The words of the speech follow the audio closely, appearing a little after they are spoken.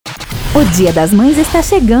O Dia das Mães está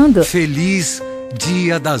chegando. Feliz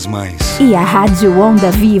Dia das Mães. E a Rádio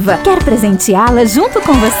Onda Viva quer presenteá-la junto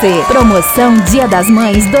com você. Promoção Dia das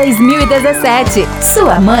Mães 2017.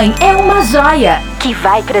 Sua mãe é uma joia. Que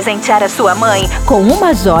vai presentear a sua mãe com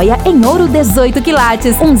uma joia em ouro 18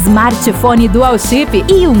 quilates, um smartphone dual chip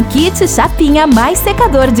e um kit chapinha mais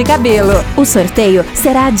secador de cabelo. O sorteio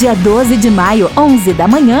será dia 12 de maio, 11 da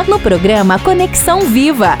manhã, no programa Conexão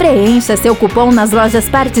Viva. Preencha seu cupom nas lojas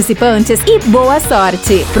participantes e boa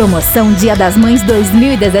sorte. Promoção Dia das Mães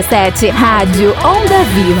 2017, Rádio Onda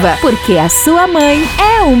Viva, porque a sua mãe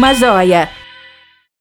é uma joia.